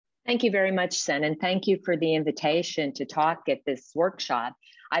Thank you very much, Sen, and thank you for the invitation to talk at this workshop.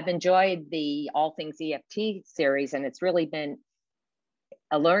 I've enjoyed the All Things EFT series, and it's really been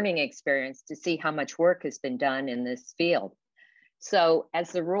a learning experience to see how much work has been done in this field. So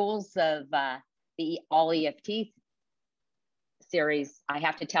as the rules of the All EFT series, I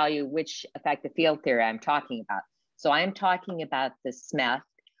have to tell you which effective field theory I'm talking about. So I'm talking about the SMEFT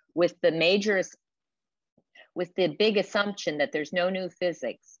with the big assumption that there's no new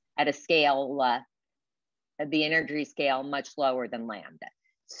physics at a scale, the energy scale, much lower than lambda.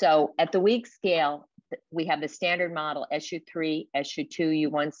 So at the weak scale, we have the standard model SU3, SU2,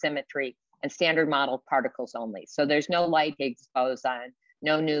 U1 symmetry, and standard model particles only. So there's no light Higgs boson,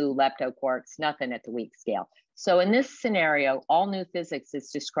 no new leptoquarks, nothing at the weak scale. So in this scenario, all new physics is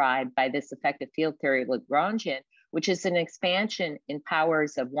described by this effective field theory Lagrangian, which is an expansion in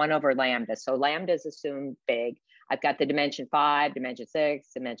powers of 1 over lambda. So lambda is assumed big. I've got the dimension 5, dimension 6,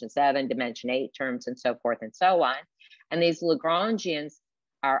 dimension 7, dimension 8 terms, and so forth and so on. And these Lagrangians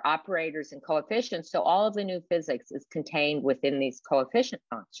are operators and coefficients. So all of the new physics is contained within these coefficient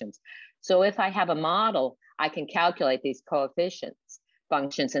functions. So if I have a model, I can calculate these coefficients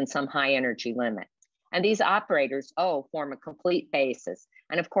functions in some high energy limit. And these operators, form a complete basis.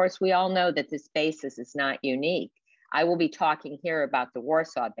 And of course, we all know that this basis is not unique. I will be talking here about the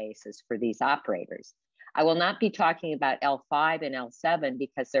Warsaw basis for these operators. I will not be talking about L5 and L7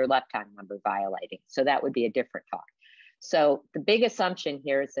 because they're lepton number violating. So that would be a different talk. So the big assumption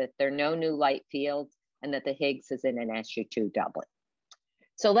here is that there are no new light fields and that the Higgs is in an SU2 doublet.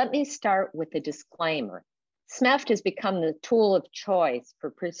 So let me start with the disclaimer. SMEFT has become the tool of choice for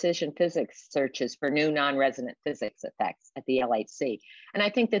precision physics searches for new non-resonant physics effects at the LHC. And I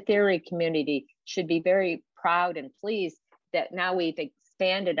think the theory community should be very proud and pleased that now we've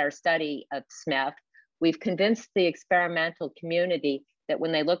expanded our study of SMEFT. We've convinced the experimental community that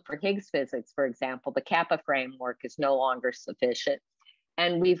when they look for Higgs physics, for example, the kappa framework is no longer sufficient.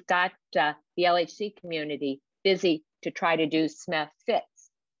 And we've got the LHC community busy to try to do SMEFT fits.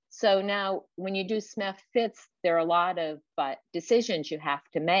 So now when you do SMEFT fits, there are a lot of decisions you have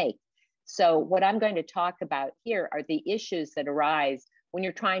to make. So what I'm going to talk about here are the issues that arise when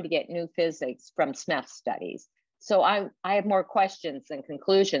you're trying to get new physics from SMEFT studies. So I have more questions than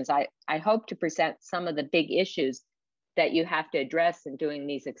conclusions. I hope to present some of the big issues that you have to address in doing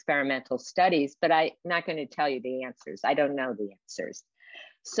these experimental studies, but I'm not going to tell you the answers. I don't know the answers.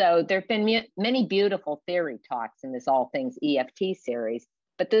 So there have been many beautiful theory talks in this All Things EFT series,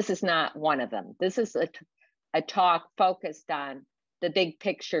 but this is not one of them. This is a talk focused on the big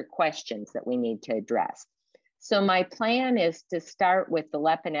picture questions that we need to address. So my plan is to start with the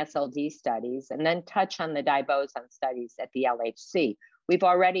LEP and SLD studies and then touch on the di-boson studies at the LHC. We've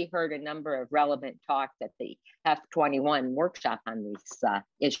already heard a number of relevant talks at the F21 workshop on these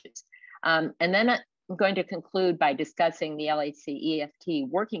issues. And then I'm going to conclude by discussing the LHC EFT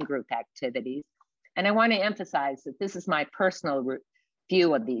working group activities. And I want to emphasize that this is my personal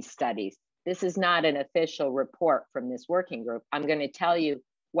view of these studies. This is not an official report from this working group. I'm going to tell you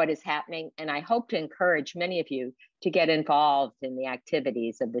what is happening, and I hope to encourage many of you to get involved in the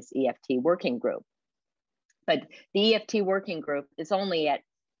activities of this EFT working group. But the EFT working group is only at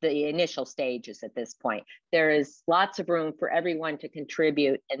the initial stages at this point. There is lots of room for everyone to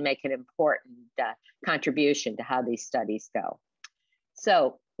contribute and make an important contribution to how these studies go.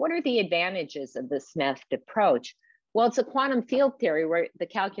 So what are the advantages of the SMEFT approach? Well, it's a quantum field theory where the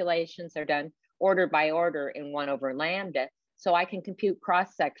calculations are done order by order in 1 over lambda. So I can compute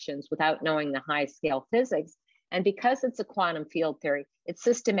cross sections without knowing the high scale physics. And because it's a quantum field theory, it's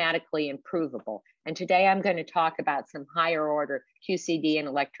systematically improvable. And today I'm going to talk about some higher order QCD and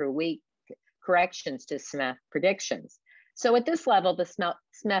electroweak corrections to SMEFT predictions. So at this level, the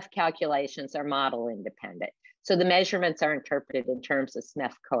SMEFT calculations are model independent. So the measurements are interpreted in terms of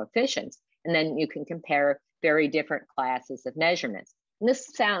SMEFT coefficients. And then you can compare very different classes of measurements. And this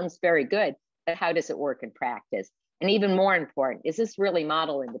sounds very good, but how does it work in practice? And even more important, is this really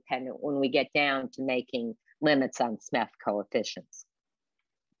model independent when we get down to making limits on SMEFT coefficients?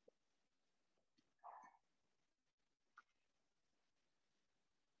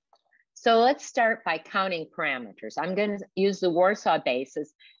 So let's start by counting parameters. I'm going to use the Warsaw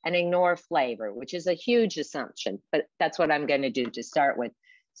basis and ignore flavor, which is a huge assumption, but that's what I'm going to do to start with.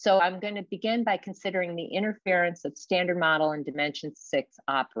 So I'm going to begin by considering the interference of standard model and dimension 6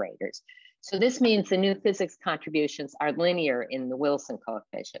 operators. So this means the new physics contributions are linear in the Wilson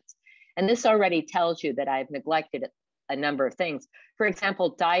coefficients. And this already tells you that I've neglected a number of things. For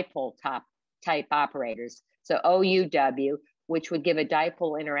example, dipole type operators. So OUW, which would give a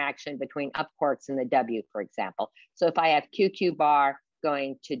dipole interaction between up quarks and the W, for example. So if I have QQ bar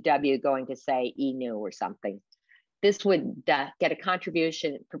going to W going to say E nu or something. This would get a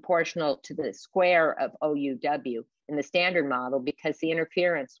contribution proportional to the square of OUW in the standard model, because the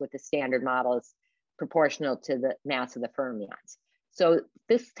interference with the standard model is proportional to the mass of the fermions. So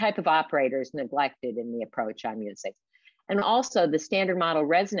this type of operator is neglected in the approach I'm using. And also the standard model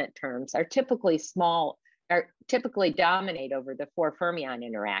resonant terms are typically dominate over the 4 fermion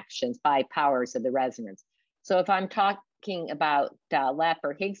interactions by powers of the resonance. So if I'm talking about LEP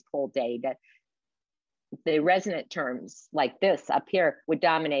or Higgs pole data, the resonant terms like this up here would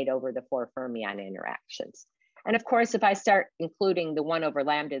dominate over the 4 fermion interactions. And of course, if I start including the 1 over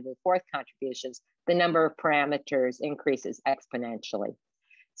lambda to the 4th contributions, the number of parameters increases exponentially.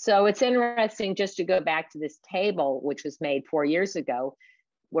 So it's interesting just to go back to this table, which was made 4 years ago,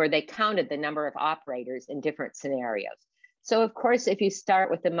 where they counted the number of operators in different scenarios. So of course, if you start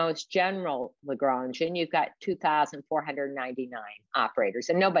with the most general Lagrangian, you've got 2,499 operators,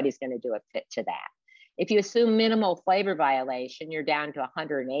 and nobody's going to do a fit to that. If you assume minimal flavor violation, you're down to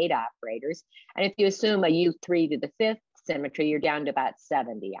 108 operators. And if you assume a U3 to the 5th symmetry, you're down to about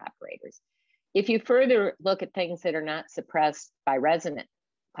 70 operators. If you further look at things that are not suppressed by resonant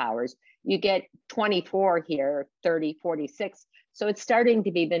powers, you get 24 here, 30, 46. So it's starting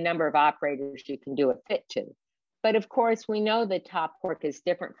to be the number of operators you can do a fit to. But of course, we know the top quark is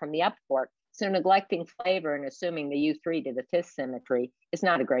different from the up quark. So neglecting flavor and assuming the U3 to the 5th symmetry is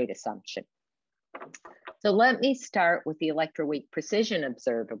not a great assumption. So let me start with the electroweak precision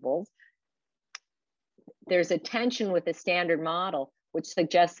observables. There's a tension with the standard model, which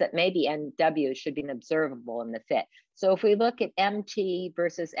suggests that maybe MW should be observable in the fit. So if we look at MT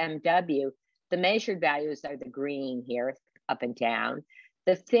versus MW, the measured values are the green here, up and down.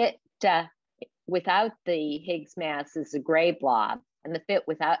 The fit without the Higgs mass is the gray blob, and the fit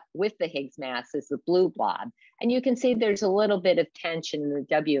with the Higgs mass is the blue blob. And you can see there's a little bit of tension in the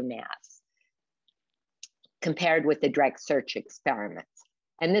W mass compared with the direct search experiments.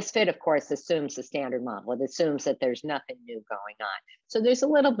 And this fit, of course, assumes the standard model. It assumes that there's nothing new going on. So there's a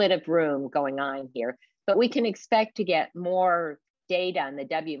little bit of room going on here, but we can expect to get more data on the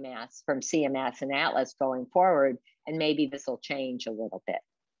W mass from CMS and Atlas going forward, and maybe this will change a little bit.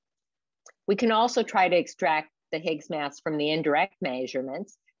 We can also try to extract the Higgs mass from the indirect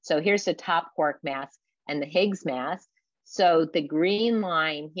measurements. So here's the top quark mass and the Higgs mass. So the green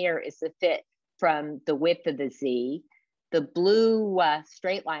line here is the fit from the width of the Z. The blue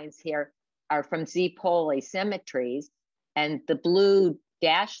straight lines here are from Z-pole asymmetries, and the blue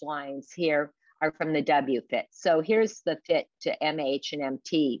dashed lines here are from the W fit. So here's the fit to MH and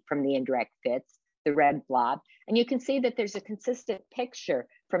MT from the indirect fits, the red blob. And you can see that there's a consistent picture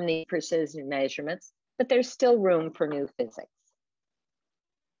from the precision measurements, but there's still room for new physics.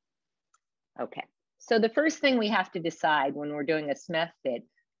 Okay, so the first thing we have to decide when we're doing a SMEFT fit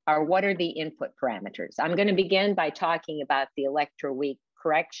are what are the input parameters. I'm going to begin by talking about the electroweak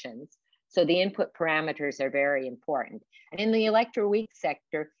corrections. So the input parameters are very important. And in the electroweak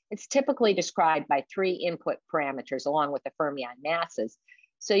sector, it's typically described by 3 input parameters along with the fermion masses.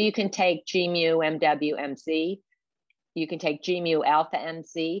 So you can take G mu, MW, MZ. You can take G mu alpha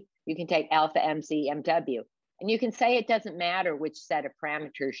MZ. You can take alpha MZ, MW. And you can say it doesn't matter which set of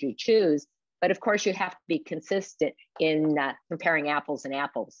parameters you choose, but of course you have to be consistent in comparing apples and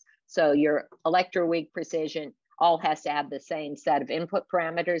apples. So your electroweak precision all has to have the same set of input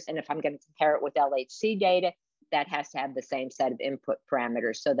parameters. And if I'm going to compare it with LHC data, that has to have the same set of input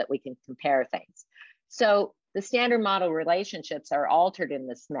parameters so that we can compare things. So the standard model relationships are altered in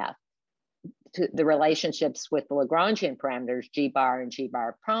the SMEFT to the relationships with the Lagrangian parameters, G bar and G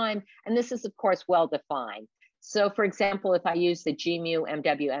bar prime. And this is, of course, well defined. So for example, if I use the G mu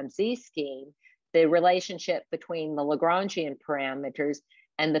MW MZ scheme, the relationship between the Lagrangian parameters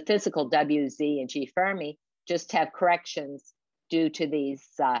and the physical WZ and G Fermi just have corrections due to these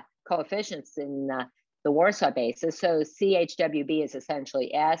coefficients in the Warsaw basis. So CHWB is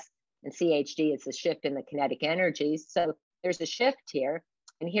essentially S, and CHD is a shift in the kinetic energies. So there's a shift here,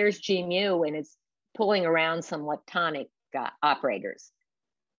 and here's G mu, and it's pulling around some leptonic operators.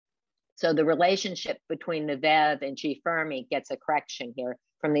 So the relationship between the VEV and G Fermi gets a correction here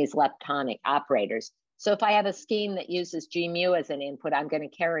from these leptonic operators. So if I have a scheme that uses G mu as an input, I'm going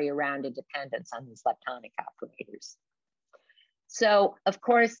to carry around a dependence on these leptonic operators. So of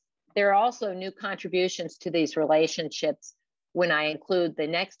course, there are also new contributions to these relationships when I include the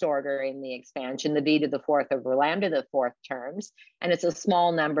next order in the expansion, the V to the 4th over lambda to the 4th terms, and it's a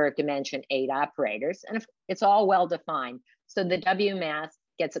small number of dimension 8 operators, and it's all well defined. So the W mass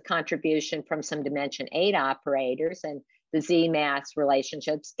gets a contribution from some dimension 8 operators, and the Z mass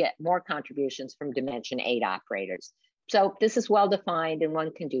relationships get more contributions from dimension 8 operators. So this is well defined and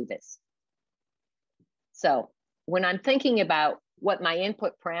one can do this. So when I'm thinking about what my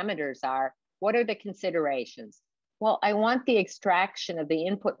input parameters are, what are the considerations? Well, I want the extraction of the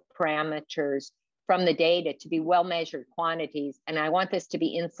input parameters from the data to be well-measured quantities, and I want this to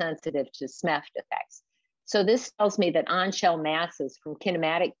be insensitive to SMEFT effects. So this tells me that on-shell masses from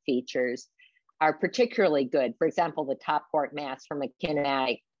kinematic features are particularly good. For example, the top quark mass from a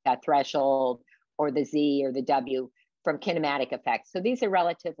kinematic threshold, or the Z or the W from kinematic effects. So these are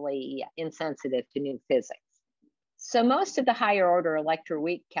relatively insensitive to new physics. So most of the higher order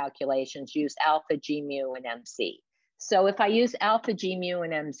electroweak calculations use alpha, G mu, and MC. So if I use alpha, G mu,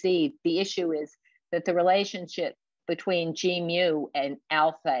 and MC, the issue is that the relationship between G mu and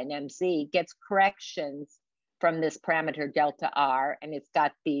alpha and MC gets corrections from this parameter delta R, and it's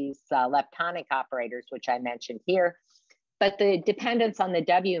got these leptonic operators, which I mentioned here. But the dependence on the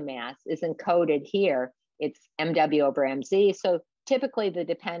W mass is encoded here. It's MW over MZ. So typically the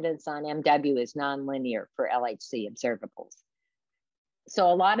dependence on MW is nonlinear for LHC observables.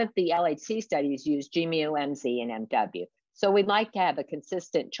 So a lot of the LHC studies use G mu, MZ, and MW. So we'd like to have a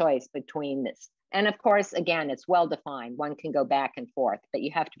consistent choice between this. And of course, again, it's well defined. One can go back and forth, but you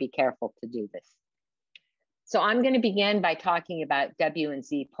have to be careful to do this. So I'm going to begin by talking about W and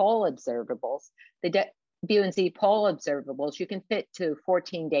Z pole observables. The W and Z pole observables, you can fit to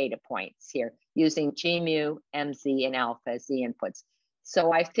 14 data points here using G mu, MZ, and alpha as the inputs.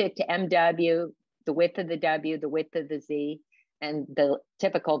 So I fit to MW, the width of the W, the width of the Z, and the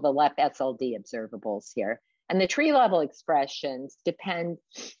typical, the LEP SLD observables here. And the tree level expressions depend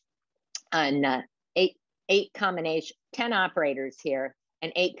on 10 operators here,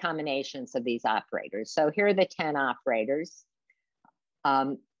 and 8 combinations of these operators. So here are the 10 operators.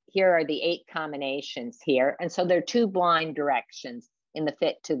 Here are the 8 combinations here. And so there are 2 blind directions in the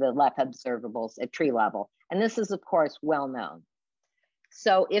fit to the LEP observables at tree level. And this is, of course, well known.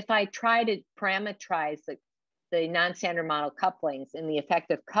 So if I try to parameterize the non-standard model couplings in the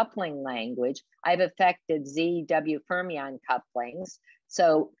effective coupling language, I've affected Z-W fermion couplings.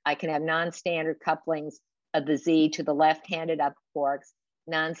 So I can have non-standard couplings of the Z to the left-handed up quarks,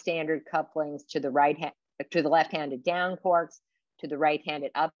 non-standard couplings to the left-handed down quarks, to the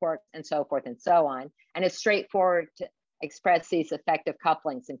right-handed up quarks, and so forth and so on. And it's straightforward to express these effective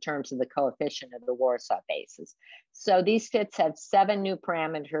couplings in terms of the coefficient of the Warsaw bases. So these fits have 7 new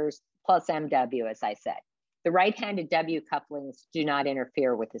parameters plus MW, as I said. The right-handed W couplings do not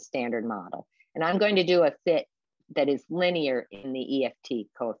interfere with the standard model. And I'm going to do a fit that is linear in the EFT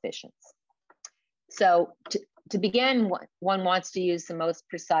coefficients. So to begin, one wants to use the most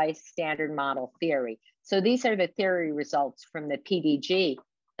precise standard model theory. So these are the theory results from the PDG.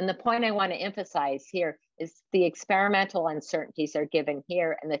 And the point I want to emphasize here is the experimental uncertainties are given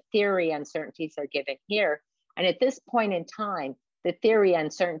here and the theory uncertainties are given here. And at this point in time, the theory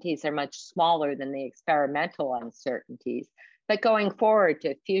uncertainties are much smaller than the experimental uncertainties. But going forward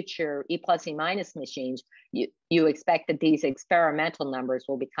to future E plus E minus machines, you expect that these experimental numbers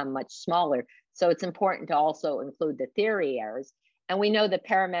will become much smaller. So it's important to also include the theory errors. And we know the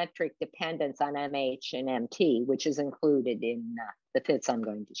parametric dependence on MH and MT, which is included in the fits I'm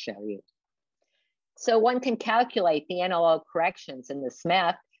going to show you. So one can calculate the NLO corrections in the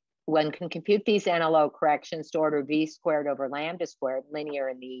SMEFT. One can compute these NLO corrections to order V squared over lambda squared, linear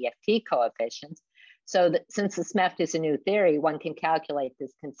in the EFT coefficients. So that since the SMEFT is a new theory, one can calculate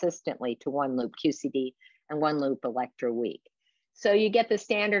this consistently to 1 loop QCD and 1 loop electroweak. So you get the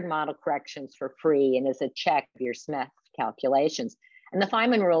standard model corrections for free and as a check of your SMEFT calculations. And the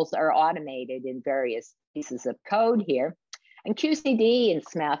Feynman rules are automated in various pieces of code here. And QCD in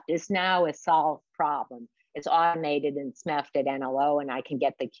SMEFT is now a solved problem. It's automated in SMEFT at NLO, and I can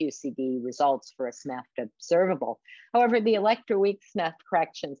get the QCD results for a SMEFT observable. However, the electroweak SMEFT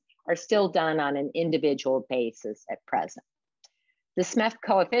corrections are still done on an individual basis at present. The SMEFT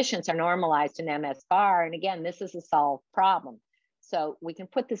coefficients are normalized in MS bar, and again, this is a solved problem. So we can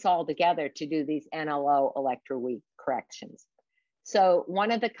put this all together to do these NLO electroweak corrections. So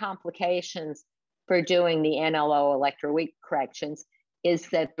one of the complications for doing the NLO electroweak corrections is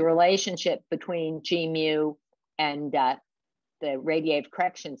that the relationship between G mu and the radiative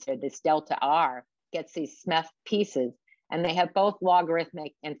corrections here, this delta R, gets these SMEFT pieces, and they have both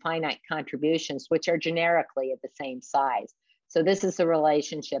logarithmic and finite contributions, which are generically at the same size. So this is the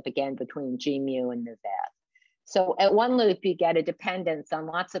relationship, again, between G mu and the Z. So at 1 loop, you get a dependence on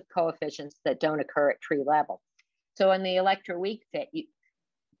lots of coefficients that don't occur at tree level. So in the electroweak fit,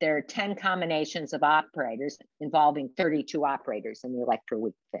 there are 10 combinations of operators involving 32 operators in the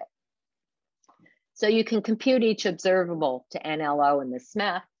electroweak fit. So you can compute each observable to NLO in the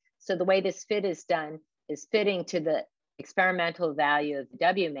SMEFT. So the way this fit is done is fitting to the experimental value of the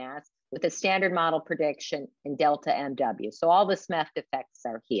W mass with a standard model prediction in delta MW. So all the SMEFT effects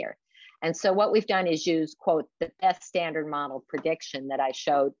are here. And so what we've done is use, quote, the best standard model prediction that I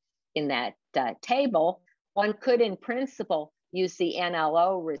showed in that table. One could, in principle, use the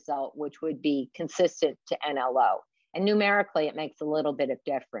NLO result, which would be consistent to NLO. And numerically, it makes a little bit of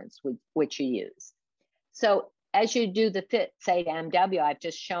difference with which you use. So as you do the fit, say, to MW, I've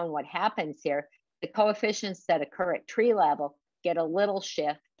just shown what happens here. The coefficients that occur at tree level get a little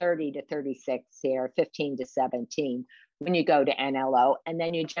shift, 30 to 36 here, 15 to 17, when you go to NLO, and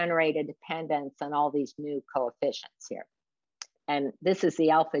then you generate a dependence on all these new coefficients here. And this is the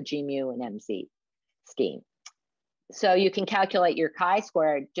alpha, G mu, and MZ scheme. So you can calculate your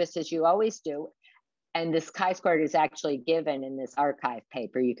chi-squared just as you always do. And this chi-squared is actually given in this archive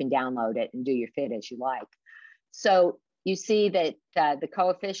paper. You can download it and do your fit as you like. So you see that the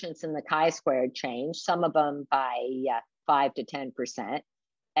coefficients in the chi-squared change, some of them by 5 to 10%.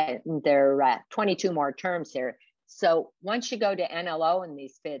 And there are 22 more terms here. So once you go to NLO in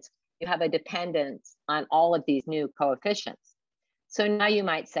these fits, you have a dependence on all of these new coefficients. So now you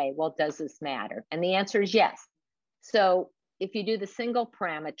might say, well, does this matter? And the answer is yes. So if you do the single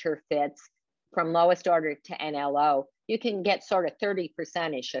parameter fits from lowest order to NLO, you can get sort of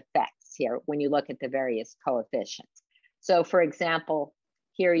 30%-ish effects here when you look at the various coefficients. So for example,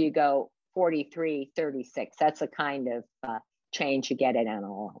 here you go 43, 36. That's a kind of change you get at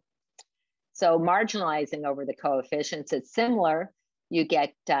NLO. So marginalizing over the coefficients, it's similar. You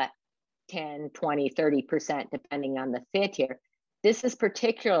get 10, 20, 30% depending on the fit here. This is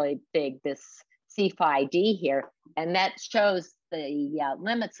particularly big, this C phi D here, and that shows the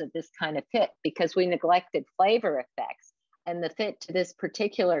limits of this kind of fit because we neglected flavor effects, and the fit to this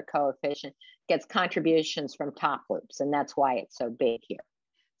particular coefficient gets contributions from top loops, and that's why it's so big here.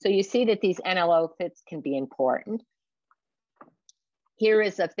 So you see that these NLO fits can be important. Here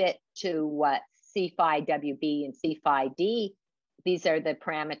is a fit to C phi WB and C phi D. These are the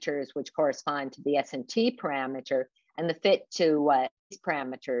parameters which correspond to the S&T parameter, and the fit to these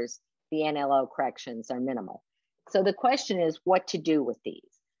parameters, the NLO corrections are minimal. So the question is what to do with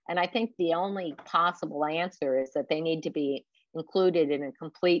these. And I think the only possible answer is that they need to be included in a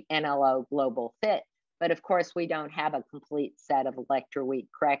complete NLO global fit. But of course, we don't have a complete set of electroweak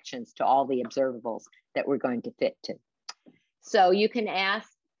corrections to all the observables that we're going to fit to. So you can ask,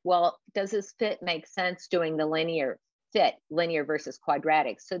 well, does this fit make sense doing the linear fit, linear versus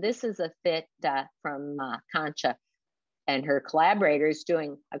quadratic? So this is a fit from Concha and her collaborators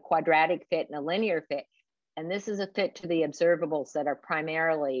doing a quadratic fit and a linear fit. And this is a fit to the observables that are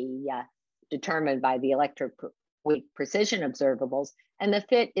primarily determined by the electroweak precision observables. And the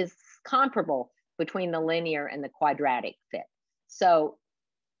fit is comparable between the linear and the quadratic fit. So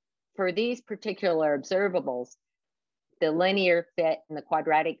for these particular observables, the linear fit and the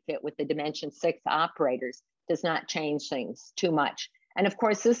quadratic fit with the dimension 6 operators does not change things too much. And of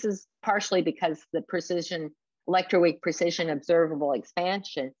course, this is partially because the electroweak precision observable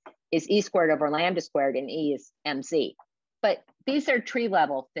expansion is E squared over lambda squared and E is MZ. But these are tree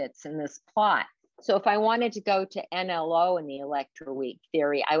level fits in this plot. So if I wanted to go to NLO in the electroweak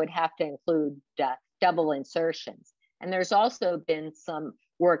theory, I would have to include double insertions. And there's also been some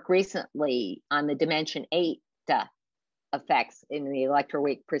work recently on the dimension 8 effects in the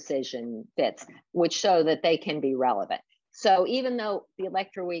electroweak precision fits, which show that they can be relevant. So even though the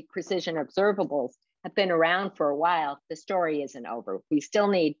electroweak precision observables have been around for a while, the story isn't over. We still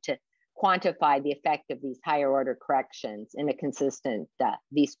need to quantify the effect of these higher order corrections in a consistent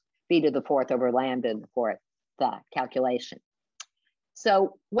v to the 4th over lambda to the 4th calculation.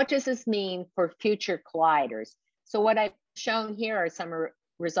 So what does this mean for future colliders? So what I've shown here are some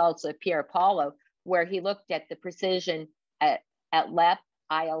results of Pier Paolo, where he looked at the precision at LEP,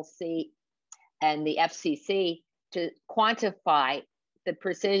 ILC, and the FCC to quantify the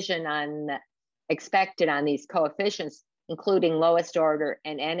precision on expected on these coefficients, including lowest order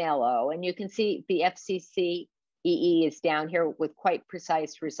and NLO. And you can see the FCC EE is down here with quite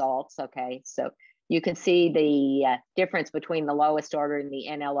precise results. Okay, so you can see the difference between the lowest order and the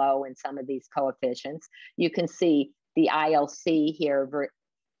NLO and some of these coefficients. You can see the ILC here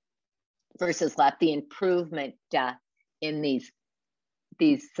versus LEP, the improvement in these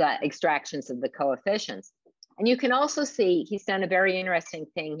extractions of the coefficients. And you can also see he's done a very interesting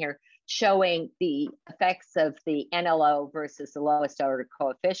thing here, showing the effects of the NLO versus the lowest order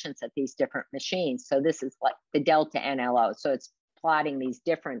coefficients at these different machines. So this is like the delta NLO. So it's plotting these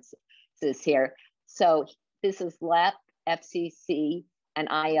differences here. So this is LEP, FCC, and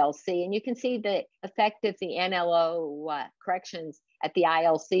ILC. And you can see the effect of the NLO corrections at the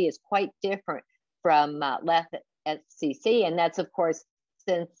ILC is quite different from left SCC, and that's of course,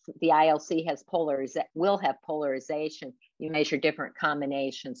 since the ILC has will have polarization, you measure different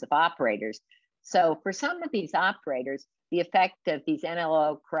combinations of operators. So for some of these operators, the effect of these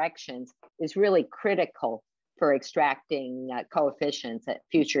NLO corrections is really critical for extracting coefficients at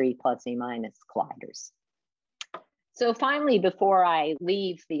future E plus E minus colliders. So finally, before I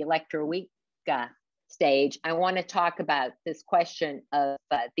leave the electroweak stage, I want to talk about this question of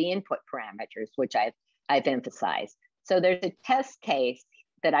the input parameters, which I've emphasized. So there's a test case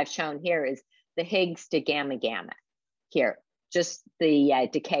that I've shown here is the Higgs to gamma gamma here, just the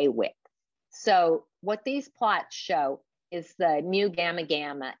decay width. So what these plots show is the mu gamma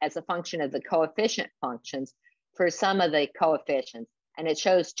gamma as a function of the coefficient functions for some of the coefficients, and it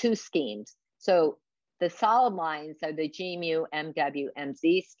shows two schemes. So the solid lines are the G mu, MW,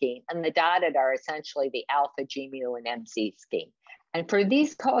 MZ scheme, and the dotted are essentially the alpha G mu and MZ scheme. And for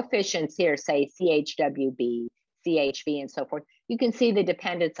these coefficients here, say CHWB, CHV, and so forth, you can see the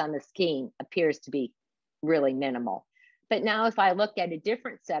dependence on the scheme appears to be really minimal. But now if I look at a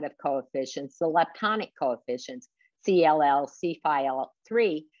different set of coefficients, the leptonic coefficients, CLL,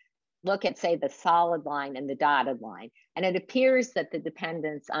 C5L3, look at, say, the solid line and the dotted line, and it appears that the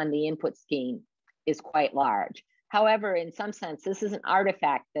dependence on the input scheme is quite large. However, in some sense, this is an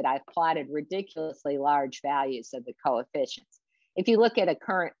artifact that I've plotted ridiculously large values of the coefficients. If you look at a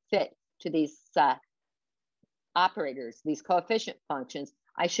current fit to these operators, these coefficient functions,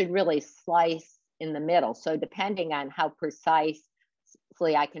 I should really slice in the middle. So depending on how precisely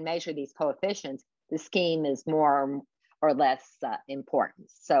I can measure these coefficients, the scheme is more or less important.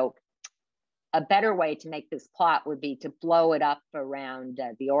 So a better way to make this plot would be to blow it up around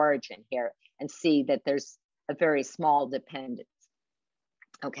the origin here and see that there's a very small dependence.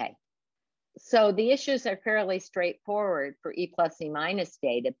 Okay, so the issues are fairly straightforward for E plus E minus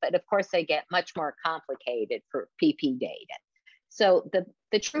data, but of course they get much more complicated for PP data. So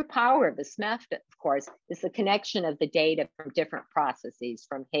the true power of the SMEFT, of course, is the connection of the data from different processes,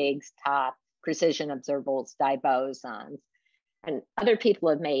 from Higgs, top, precision observables, di-bosons. And other people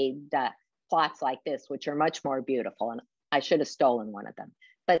have made plots like this, which are much more beautiful, and I should have stolen one of them.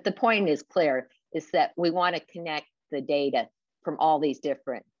 But the point is clear, is that we want to connect the data from all these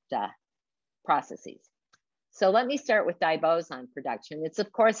different processes. So let me start with di-boson production. It's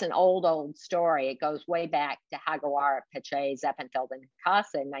of course an old story. It goes way back to Hagawara, Petre, Zeppenfeld, and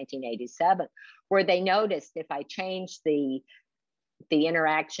Kasa in 1987, where they noticed if I changed the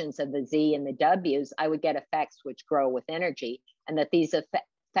interactions of the Z and the Ws, I would get effects which grow with energy, and that these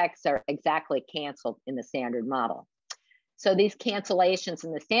effects are exactly canceled in the standard model. So these cancellations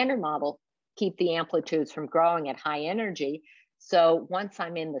in the standard model keep the amplitudes from growing at high energy. So once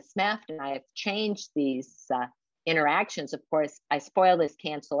I'm in the SMEFT and I have changed these interactions, of course, I spoil this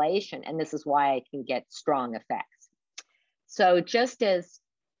cancellation, and this is why I can get strong effects. So just as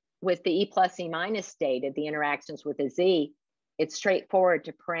with the E plus E minus data, the interactions with the Z, it's straightforward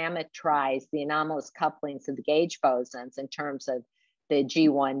to parameterize the anomalous couplings of the gauge bosons in terms of the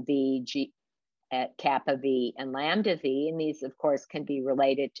G1V, kappa V, and lambda V. And these, of course, can be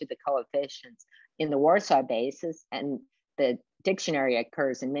related to the coefficients in the Warsaw basis, and the dictionary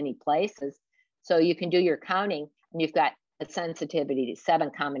occurs in many places. So you can do your counting, and you've got a sensitivity to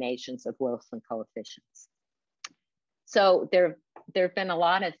 7 combinations of Wilson coefficients. So there have been a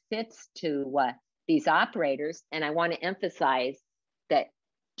lot of fits to these operators, and I want to emphasize that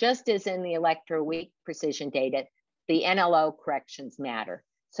just as in the electroweak precision data, the NLO corrections matter.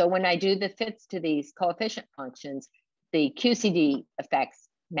 So when I do the fits to these coefficient functions, the QCD effects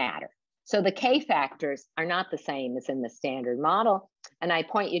matter. So the K factors are not the same as in the standard model. And I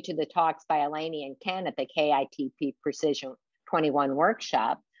point you to the talks by Eleni and Ken at the KITP Precision 21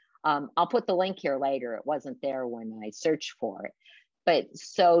 workshop. I'll put the link here later. It wasn't there when I searched for it. But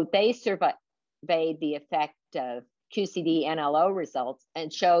so they surveyed the effect of QCD NLO results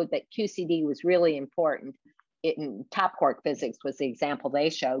and showed that QCD was really important. In top quark physics was the example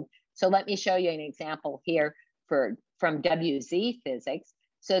they showed. So let me show you an example here from WZ physics.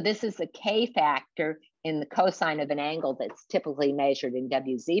 So this is the K factor in the cosine of an angle that's typically measured in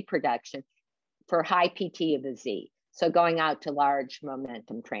WZ production for high PT of the Z. So going out to large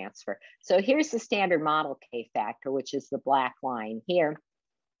momentum transfer. So here's the standard model K factor, which is the black line here.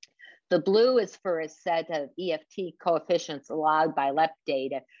 The blue is for a set of EFT coefficients allowed by LEP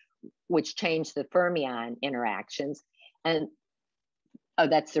data, which change the fermion interactions. And oh,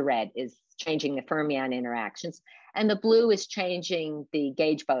 that's the red, is changing the fermion interactions. And the blue is changing the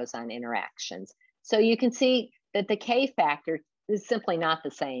gauge boson interactions. So you can see that the K factor is simply not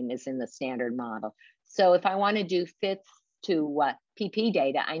the same as in the standard model. So if I want to do fits to PP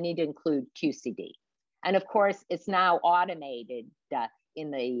data, I need to include QCD. And of course, it's now automated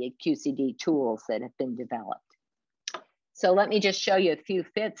in the QCD tools that have been developed. So let me just show you a few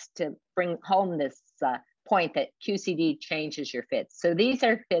fits to bring home this point that QCD changes your fits. So these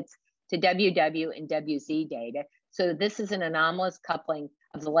are fits to WW and WZ data. So this is an anomalous coupling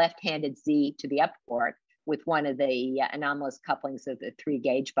of the left-handed Z to the up quark with one of the anomalous couplings of the 3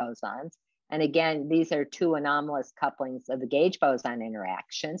 gauge bosons. And again, these are 2 anomalous couplings of the gauge boson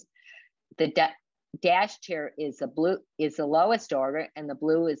interactions. The dashed here is the lowest order, and the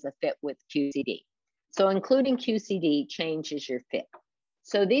blue is a fit with QCD. So including QCD changes your fit.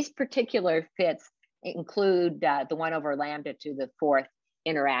 So these particular fits include the 1 over lambda to the 4th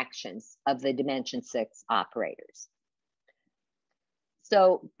interactions of the dimension 6 operators.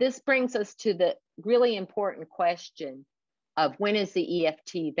 So this brings us to the really important question of when is the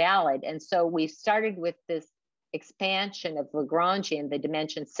EFT valid? And so we started with this expansion of Lagrangian, the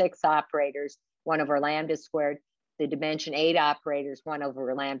dimension 6 operators, 1 over lambda squared, the dimension 8 operators, 1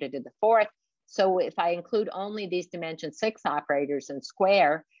 over lambda to the 4th. So if I include only these dimension 6 operators and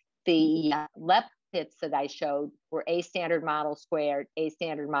square, the LEP fits that I showed were A standard model squared, A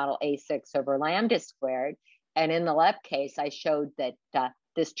standard model A6 over lambda squared. And in the LEP case, I showed that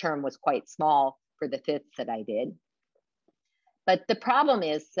this term was quite small for the fits that I did. But the problem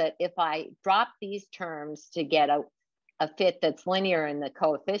is that if I drop these terms to get a fit that's linear in the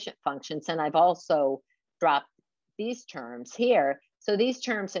coefficient functions, and I've also dropped these terms here, so these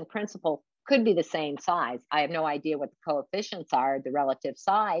terms in principle could be the same size. I have no idea what the coefficients are, the relative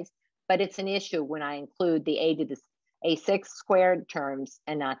size, but it's an issue when I include the A to the A6 squared terms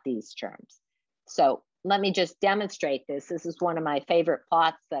and not these terms. So let me just demonstrate this. This is one of my favorite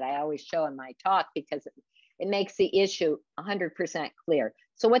plots that I always show in my talk because it makes the issue 100% clear.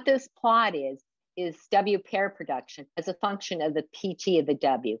 So what this plot is W pair production as a function of the PT of the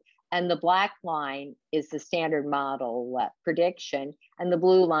W. And the black line is the standard model prediction. And the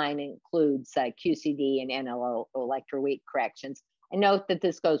blue line includes QCD and NLO electroweak corrections. And note that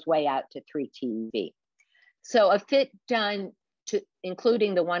this goes way out to 3 TeV. So a fit done to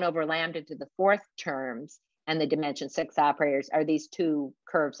including the 1 over lambda to the 4th terms and the dimension 6 operators are these 2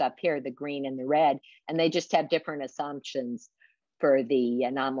 curves up here, the green and the red, and they just have different assumptions for the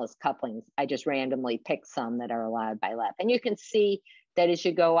anomalous couplings. I just randomly picked some that are allowed by LEP. And you can see that as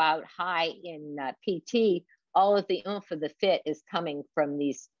you go out high in PT, all of the oomph of the fit is coming from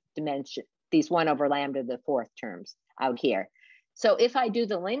these 1 over lambda to the 4th terms out here. So if I do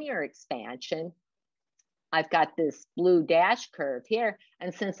the linear expansion, I've got this blue dash curve here.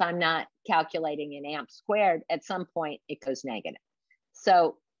 And since I'm not calculating in amp squared, at some point it goes negative.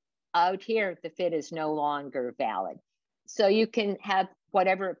 So out here, the fit is no longer valid. So you can have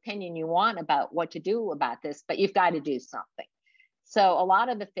whatever opinion you want about what to do about this, but you've got to do something. So a lot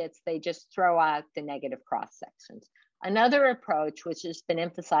of the fits, they just throw out the negative cross sections. Another approach, which has been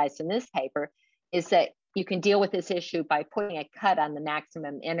emphasized in this paper, is that you can deal with this issue by putting a cut on the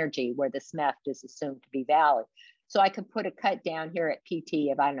maximum energy where the SMEFT is assumed to be valid. So I could put a cut down here at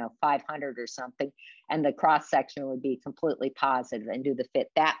PT of, I don't know, 500 or something, and the cross section would be completely positive and do the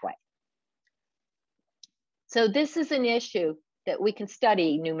fit that way. So this is an issue that we can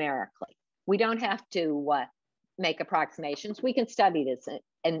study numerically. We don't have to make approximations. We can study this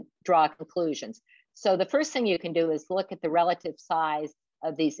and draw conclusions. So the first thing you can do is look at the relative size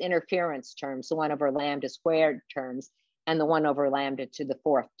of these interference terms, the 1 over lambda squared terms, and the 1 over lambda to the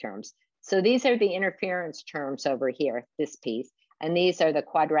 4th terms. So these are the interference terms over here, this piece, and these are the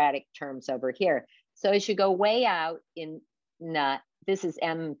quadratic terms over here. So as you go way out in, this is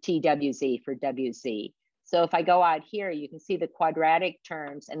MTWZ for WZ. So if I go out here, you can see the quadratic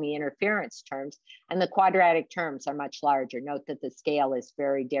terms and the interference terms, and the quadratic terms are much larger. Note that the scale is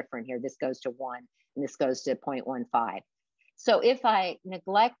very different here. This goes to 1, and this goes to 0.15. So if I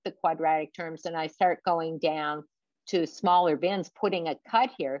neglect the quadratic terms and I start going down to smaller bins, putting a cut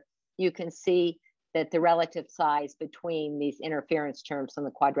here, you can see that the relative size between these interference terms and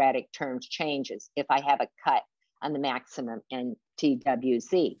the quadratic terms changes if I have a cut on the maximum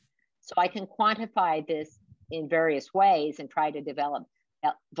NTWZ. So I can quantify this in various ways and try to develop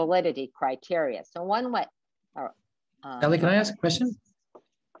validity criteria. So one way. Ellie, can I ask a question?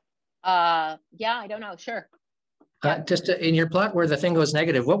 Yeah, I don't know, sure. Just in your plot where the thing goes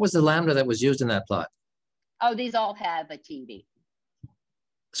negative, what was the lambda that was used in that plot? Oh, these all have a TV.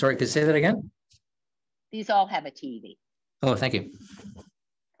 Sorry, could you say that again? These all have a TV. Oh, thank you.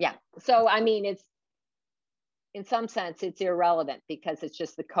 Yeah, so I mean, it's, in some sense, it's irrelevant because it's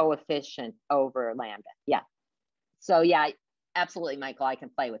just the coefficient over lambda. Yeah. So yeah, absolutely, Michael, I can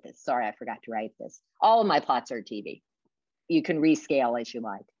play with this. Sorry, I forgot to write this. All of my plots are TV. you can rescale as you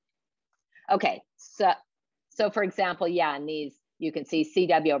like. Okay, so for example, yeah, in these, you can see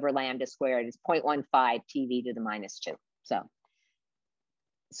CW over lambda squared is 0.15 TV to the -2.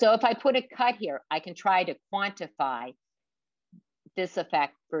 So if I put a cut here, I can try to quantify this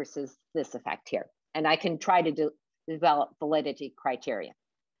effect versus this effect here. And I can try to develop validity criteria.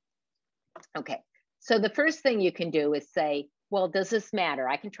 Okay, so the first thing you can do is say, well, does this matter?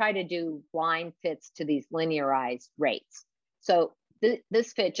 I can try to do line fits to these linearized rates. So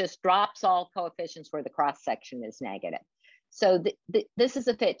this fit just drops all coefficients where the cross section is negative. So this is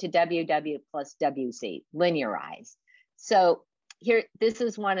a fit to WW plus WZ, linearized. So here, this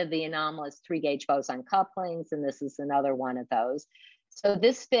is one of the anomalous 3-gauge boson couplings, and this is another one of those. So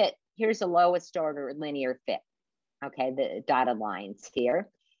this fit, here's a lowest order linear fit. Okay, the dotted lines here.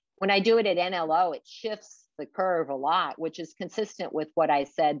 When I do it at NLO, it shifts the curve a lot, which is consistent with what I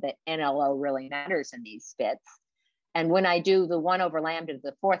said, that NLO really matters in these fits. And when I do the 1 over lambda to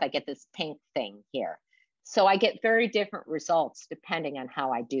the 4th, I get this pink thing here. So I get very different results depending on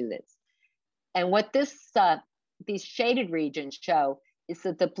how I do this. And what these shaded regions show is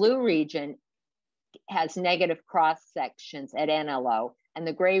that the blue region has negative cross sections at NLO, and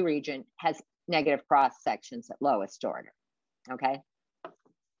the gray region has negative cross sections at lowest order. Okay.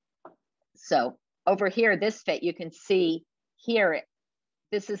 So over here, this fit, you can see here,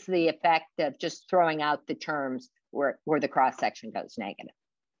 this is the effect of just throwing out the terms where the cross section goes negative.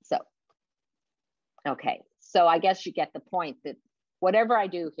 So, okay. So I guess you get the point that whatever I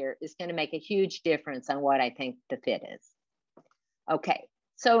do here is going to make a huge difference on what I think the fit is. Okay,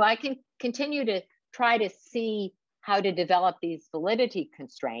 so I can continue to try to see how to develop these validity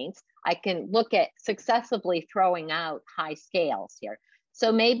constraints. I can look at successively throwing out high scales here.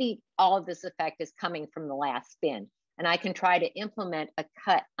 So maybe all of this effect is coming from the last spin, and I can try to implement a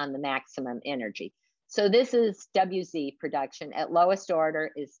cut on the maximum energy. So this is WZ production. At lowest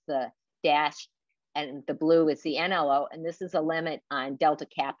order is the dash, and the blue is the NLO, and this is a limit on delta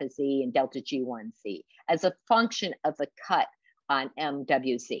kappa Z and delta G1Z as a function of the cut on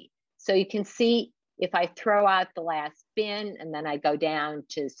MWZ. So you can see if I throw out the last spin and then I go down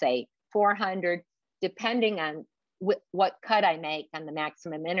to say 400, depending on what cut I make on the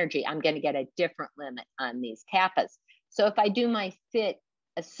maximum energy, I'm going to get a different limit on these kappas. So if I do my fit,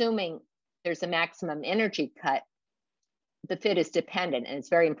 assuming there's a maximum energy cut, the fit is dependent, and it's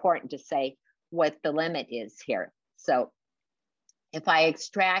very important to say what the limit is here. So if I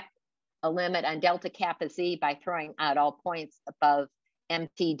extract a limit on delta kappa Z by throwing out all points above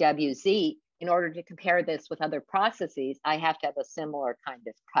MTWZ, in order to compare this with other processes, I have to have a similar kind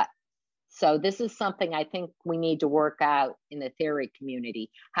of cut. So this is something I think we need to work out in the theory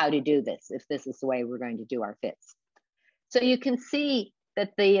community, how to do this, if this is the way we're going to do our fits. So you can see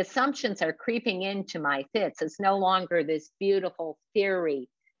that the assumptions are creeping into my fits. It's no longer this beautiful theory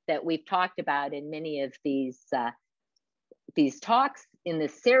that we've talked about in many of these talks in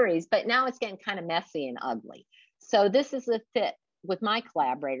this series, but now it's getting kind of messy and ugly. So this is a fit with my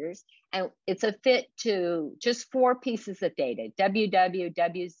collaborators, and it's a fit to just 4 pieces of data, WW,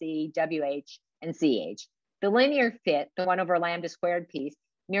 WZ, WH, and ZH. The linear fit, the 1 over lambda squared piece,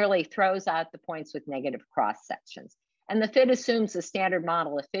 merely throws out the points with negative cross sections. And the fit assumes the standard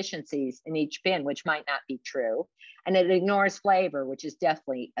model efficiencies in each bin, which might not be true. And it ignores flavor, which is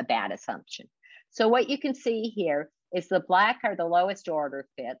definitely a bad assumption. So what you can see here is the black are the lowest order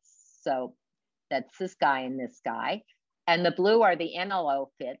fits. So that's this guy and this guy. And the blue are the NLO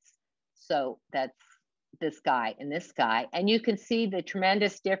fits. So that's this guy and this guy. And you can see the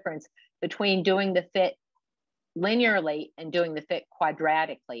tremendous difference between doing the fit linearly and doing the fit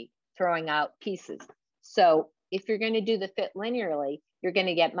quadratically, throwing out pieces. So if you're going to do the fit linearly, you're going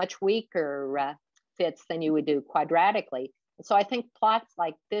to get much weaker fits than you would do quadratically. So I think plots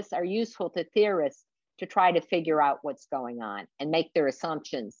like this are useful to theorists to try to figure out what's going on and make their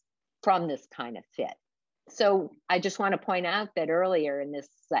assumptions from this kind of fit. So I just want to point out that earlier in this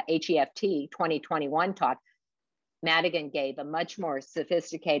HEFT 2021 talk, Madigan gave a much more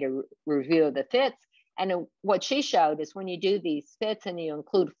sophisticated review of the fits. And what she showed is when you do these fits and you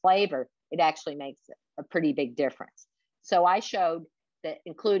include flavor, it actually makes a pretty big difference. So I showed that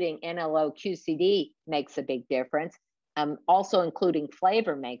including NLO QCD makes a big difference. Also including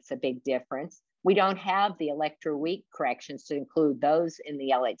flavor makes a big difference. We don't have the electroweak corrections to include those in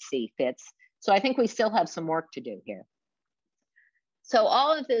the LHC fits. So I think we still have some work to do here. So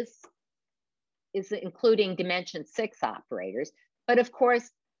all of this is including dimension 6 operators, but of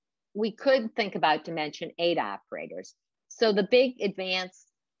course, we could think about dimension 8 operators. So the big advance,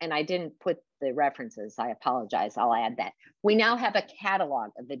 and I didn't put the references, I apologize, I'll add that. We now have a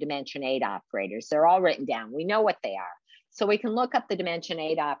catalog of the dimension 8 operators. They're all written down. We know what they are. So we can look up the dimension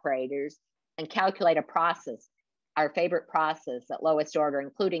 8 operators and calculate a process, our favorite process at lowest order,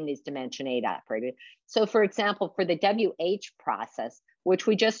 including these dimension 8 operators. So for example, for the WH process, which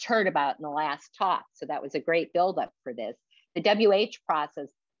we just heard about in the last talk, so that was a great buildup for this, the WH process,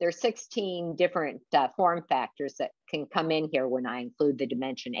 there are 16 different form factors that can come in here when I include the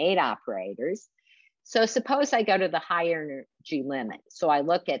dimension 8 operators. So suppose I go to the high energy limit. So I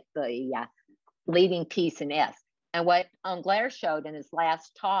look at the leading piece in S. And what Angler showed in his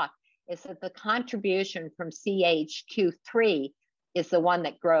last talk is that the contribution from CHQ3 is the one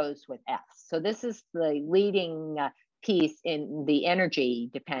that grows with S. So this is the leading piece in the energy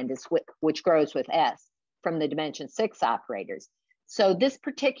dependence, which grows with S from the dimension 6 operators. So this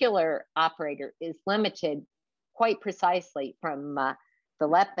particular operator is limited quite precisely from the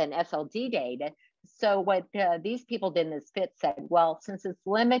LEP and SLD data. So what these people did in this fit said, well, since it's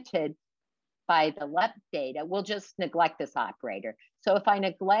limited by the LEP data, we'll just neglect this operator. So if I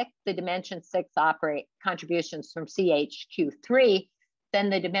neglect the dimension 6 contributions from CHQ3, then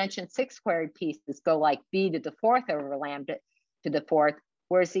the dimension 6 squared pieces go like B to the 4th over lambda to the 4th,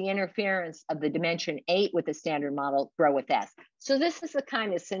 whereas the interference of the dimension 8 with the standard model grow with S. So this is the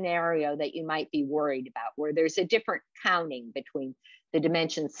kind of scenario that you might be worried about, where there's a different counting between the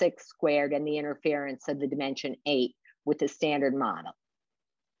dimension 6 squared and the interference of the dimension 8 with the standard model.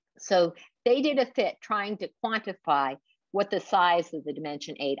 So they did a fit trying to quantify what the size of the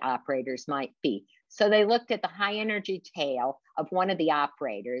dimension 8 operators might be. So they looked at the high energy tail of one of the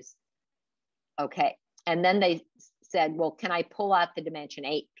operators, okay, and then they said, well, can I pull out the dimension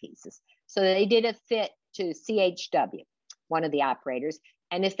 8 pieces? So they did a fit to CHW, one of the operators,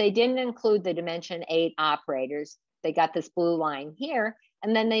 and if they didn't include the dimension 8 operators, they got this blue line here,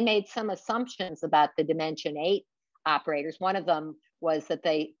 and then they made some assumptions about the dimension 8 operators. One of them was that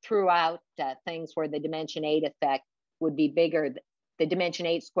they threw out things where the dimension 8 effect would be bigger, the dimension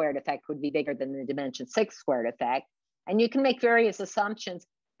 8 squared effect would be bigger than the dimension 6 squared effect. And you can make various assumptions,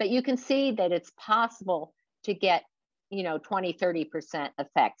 but you can see that it's possible to get 20–30%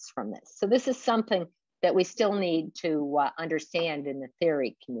 effects from this. So this is something that we still need to understand in the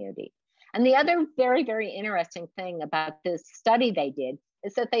theory community. And the other very, very interesting thing about this study they did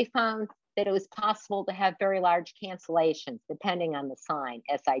is that they found that it was possible to have very large cancellations depending on the sign,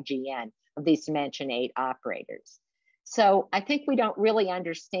 SIGN, of these dimension 8 operators. So I think we don't really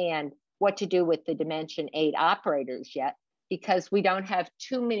understand what to do with the dimension 8 operators yet, because we don't have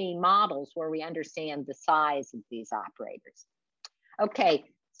too many models where we understand the size of these operators. Okay,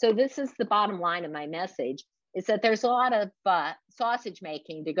 so this is the bottom line of my message, is that there's a lot of sausage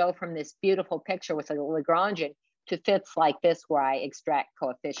making to go from this beautiful picture with a Lagrangian to fits like this where I extract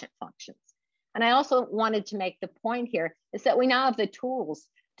coefficient functions. And I also wanted to make the point here is that we now have the tools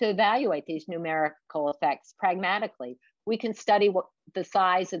to evaluate these numerical effects pragmatically. We can study what the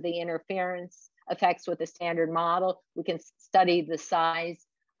size of the interference effects with the standard model. We can study the size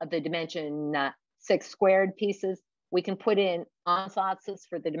of the dimension 6 squared pieces. We can put in ansatz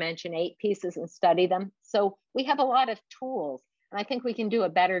for the dimension 8 pieces and study them. So we have a lot of tools, and I think we can do a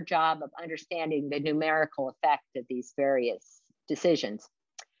better job of understanding the numerical effect of these various decisions.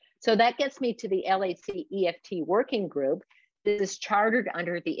 So that gets me to the LHC EFT working group. This is chartered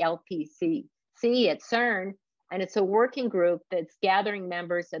under the LPCC at CERN, and it's a working group that's gathering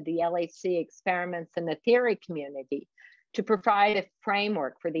members of the LHC experiments and the theory community to provide a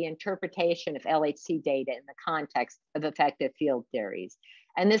framework for the interpretation of LHC data in the context of effective field theories.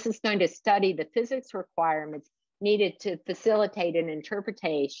 And this is going to study the physics requirements needed to facilitate an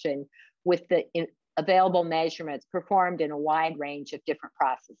interpretation with the available measurements performed in a wide range of different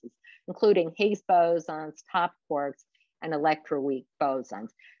processes, including Higgs bosons, top quarks, and electroweak bosons.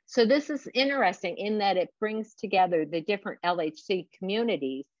 So this is interesting in that it brings together the different LHC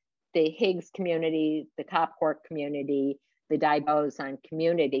communities, the Higgs community, the top quark community, the di-boson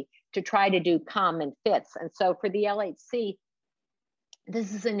community, to try to do common fits. And so for the LHC,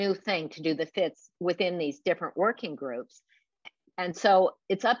 this is a new thing to do the fits within these different working groups. And so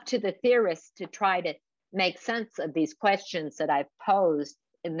it's up to the theorists to try to make sense of these questions that I've posed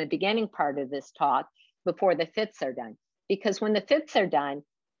in the beginning part of this talk before the fits are done. Because when the fits are done,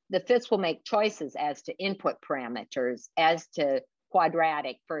 the fits will make choices as to input parameters, as to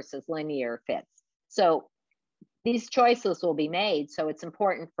quadratic versus linear fits. So these choices will be made. So it's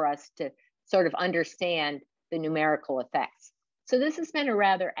important for us to sort of understand the numerical effects. So this has been a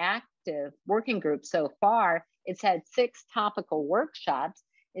rather active working group so far. It's had 6 topical workshops.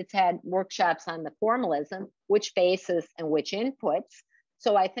 It's had workshops on the formalism, which basis and which inputs.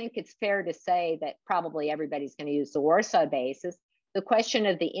 So I think it's fair to say that probably everybody's going to use the Warsaw basis. The question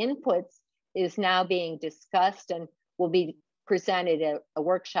of the inputs is now being discussed, and will be presented at a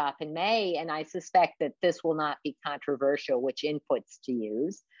workshop in May, and I suspect that this will not be controversial, which inputs to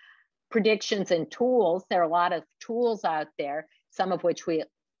use. Predictions and tools, there are a lot of tools out there, some of which we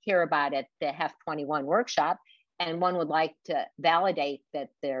hear about at the HEF 21 workshop, and one would like to validate that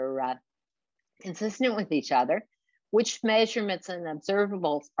they're consistent with each other. Which measurements and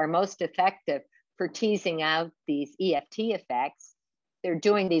observables are most effective for teasing out these EFT effects? They're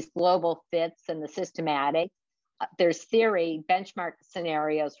doing these global fits and the systematic. There's theory, benchmark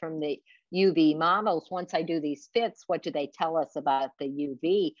scenarios from the UV models. Once I do these fits, what do they tell us about the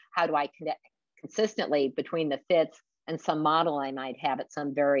UV? How do I connect consistently between the fits and some model I might have at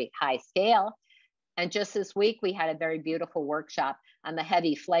some very high scale? And just this week, we had a very beautiful workshop on the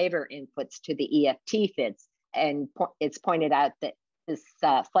heavy flavor inputs to the EFT fits. And it's pointed out that this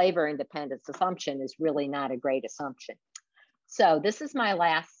flavor independence assumption is really not a great assumption. So this is my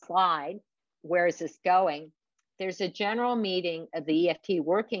last slide. Where is this going? There's a general meeting of the EFT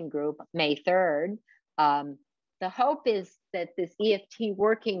working group May 3rd. The hope is that this EFT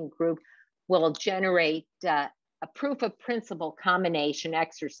working group will generate a proof of principle combination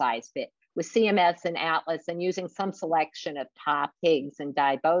exercise fit with CMS and Atlas and using some selection of top Higgs and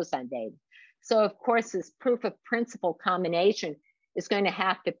di-boson data. So of course, this proof of principle combination is going to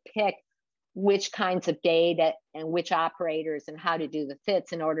have to pick which kinds of data and which operators and how to do the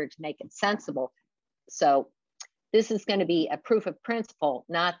fits in order to make it sensible. So this is going to be a proof of principle,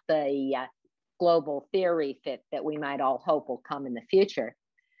 not the global theory fit that we might all hope will come in the future.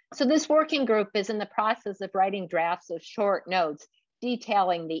 So this working group is in the process of writing drafts of short notes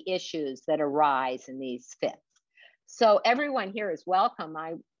detailing the issues that arise in these fits. So everyone here is welcome.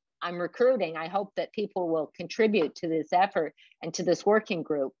 I'm recruiting. I hope that people will contribute to this effort and to this working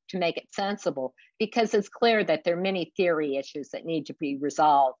group to make it sensible, because it's clear that there are many theory issues that need to be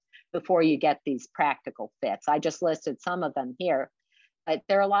resolved before you get these practical fits. I just listed some of them here, but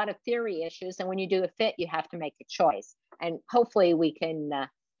there are a lot of theory issues. And when you do a fit, you have to make a choice. And hopefully we can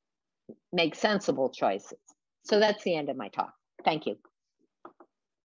make sensible choices. So that's the end of my talk. Thank you.